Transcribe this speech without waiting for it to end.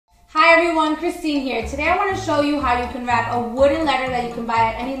everyone, Christine here. Today I want to show you how you can wrap a wooden letter that you can buy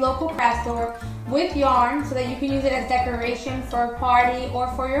at any local craft store with yarn so that you can use it as decoration for a party or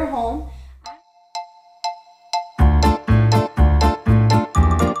for your home.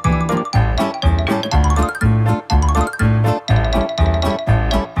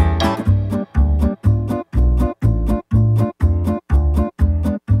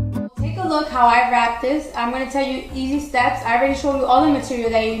 Look how I wrap this. I'm going to tell you easy steps. I already showed you all the material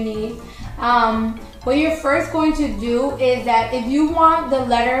that you need. What you're first going to do is that if you want the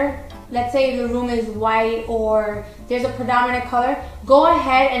letter, let's say the room is white or there's a predominant color, go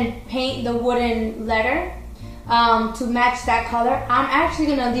ahead and paint the wooden letter to match that color. I'm actually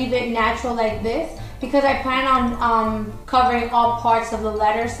going to leave it natural like this because I plan on covering all parts of the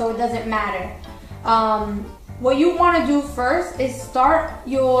letter, so it doesn't matter. What you want to do first is start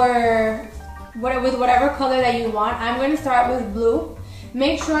with whatever color that you want. I'm going to start with blue.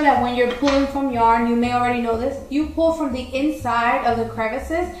 Make sure that when you're pulling from yarn, you may already know this, you pull from the inside of the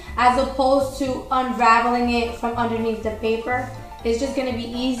crevices as opposed to unraveling it from underneath the paper. It's just going to be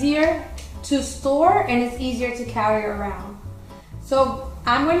easier to store and it's easier to carry around. So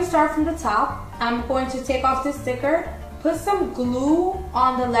I'm going to start from the top. I'm going to take off this sticker, put some glue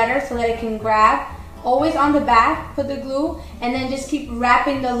on the letter so that it can grab. Always on the back, put the glue, and then just keep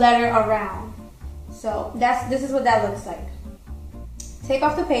wrapping the letter around. So this is what that looks like. Take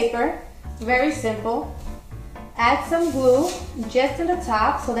off the paper, very simple. Add some glue just in the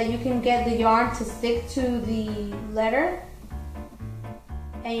top so that you can get the yarn to stick to the letter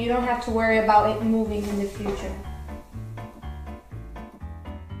and you don't have to worry about it moving in the future.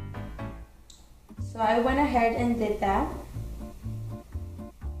 So I went ahead and did that.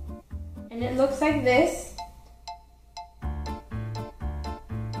 And it looks like this.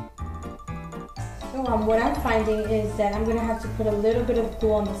 So what I'm finding is that I'm going to have to put a little bit of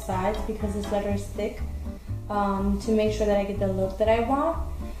glue on the sides because this letter is thick to make sure that I get the look that I want.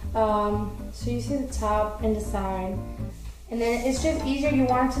 So you see the top and the side. And then it's just easier, you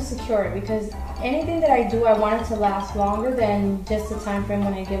want it to secure it because anything that I do, I want it to last longer than just the time frame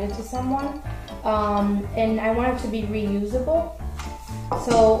when I give it to someone. And I want it to be reusable.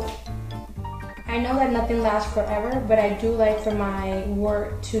 So I know that nothing lasts forever, but I do like for my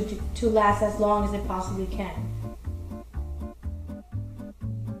work to last as long as it possibly can.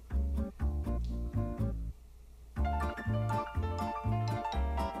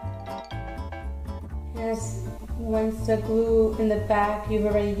 And once the glue in the back, you've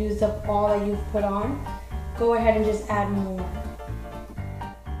already used up all that you've put on, go ahead and just add more.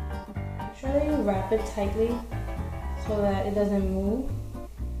 Make sure that you wrap it tightly so that it doesn't move.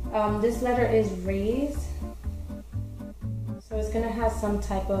 This letter is raised, so it's going to have some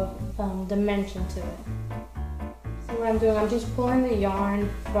type of dimension to it. So what I'm doing, I'm just pulling the yarn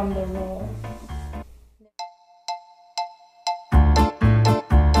from the roll.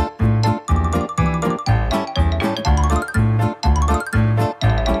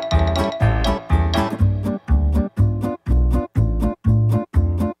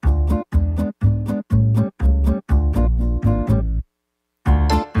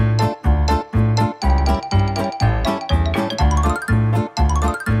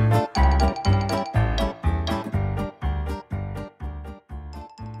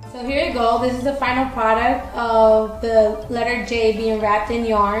 So here you go, this is the final product of the letter J being wrapped in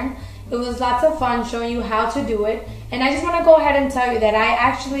yarn. It was lots of fun showing you how to do it. And I just want to go ahead and tell you that I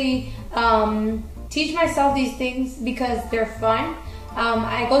actually teach myself these things because they're fun.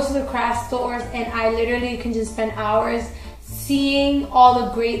 I go to the craft stores and I literally can just spend hours seeing all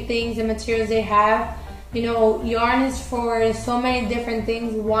the great things and materials they have. You know, yarn is for so many different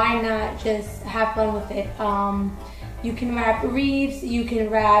things. Why not just have fun with it? You can wrap wreaths, you can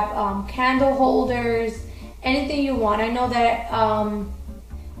wrap candle holders, anything you want. I know that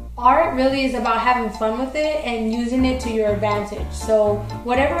art really is about having fun with it and using it to your advantage. So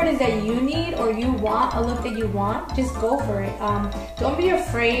whatever it is that you need or you want, a look that you want, just go for it. Don't be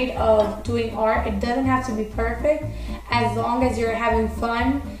afraid of doing art. It doesn't have to be perfect as long as you're having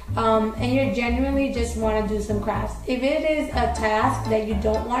fun and you genuinely just want to do some crafts. If it is a task that you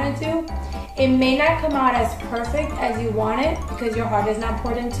don't want to do, it may not come out as perfect as you want it because your heart is not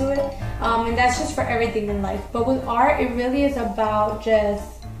poured into it, and that's just for everything in life. But with art, it really is about just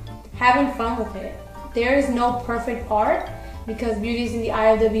having fun with it. There is no perfect art because beauty is in the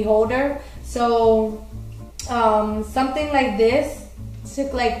eye of the beholder. So something like this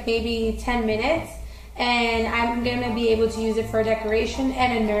took like maybe 10 minutes and I'm gonna be able to use it for decoration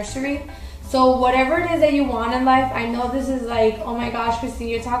and a nursery. So whatever it is that you want in life, I know this is like, oh my gosh, Christine,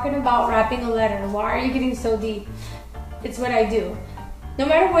 you're talking about wrapping a letter. Why are you getting so deep? It's what I do. no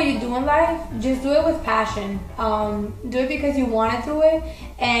matter what you do in life, just do it with passion. Do it because you want to do it,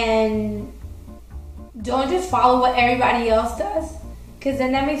 and don't just follow what everybody else does, because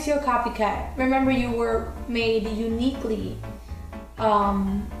then that makes you a copycat. Remember, you were made uniquely.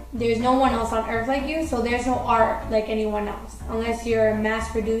 There's no one else on earth like you, so there's no art like anyone else, unless you're mass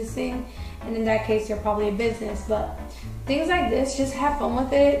producing, and in that case you're probably a business. But things like this, just have fun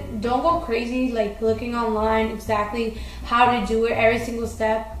with it. Don't go crazy like looking online exactly how to do it every single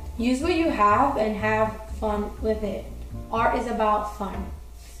step. Use what you have and have fun with it. Art is about fun.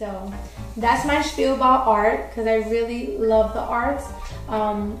 So that's my spiel about art, because I really love the arts.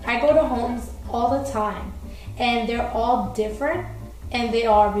 I go to homes all the time, and they're all different, and they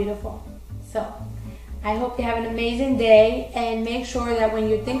are beautiful. So I hope you have an amazing day, and make sure that when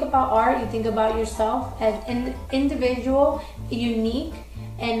you think about art, you think about yourself as an individual, unique,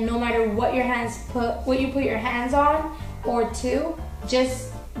 and no matter what you put your hands on or to,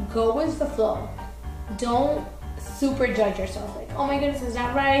 just go with the flow. Don't super judge yourself, like, oh my goodness, it's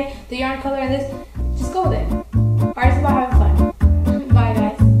not right, the yarn color and this. Just go with it. Art is about having fun. Bye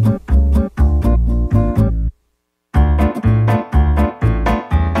guys.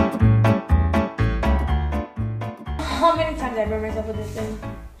 How many times I burn myself with this thing?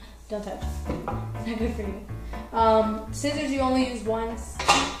 Don't touch. It's not good for you. Scissors you only use once.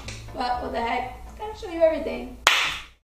 But what the heck? I gotta show you everything.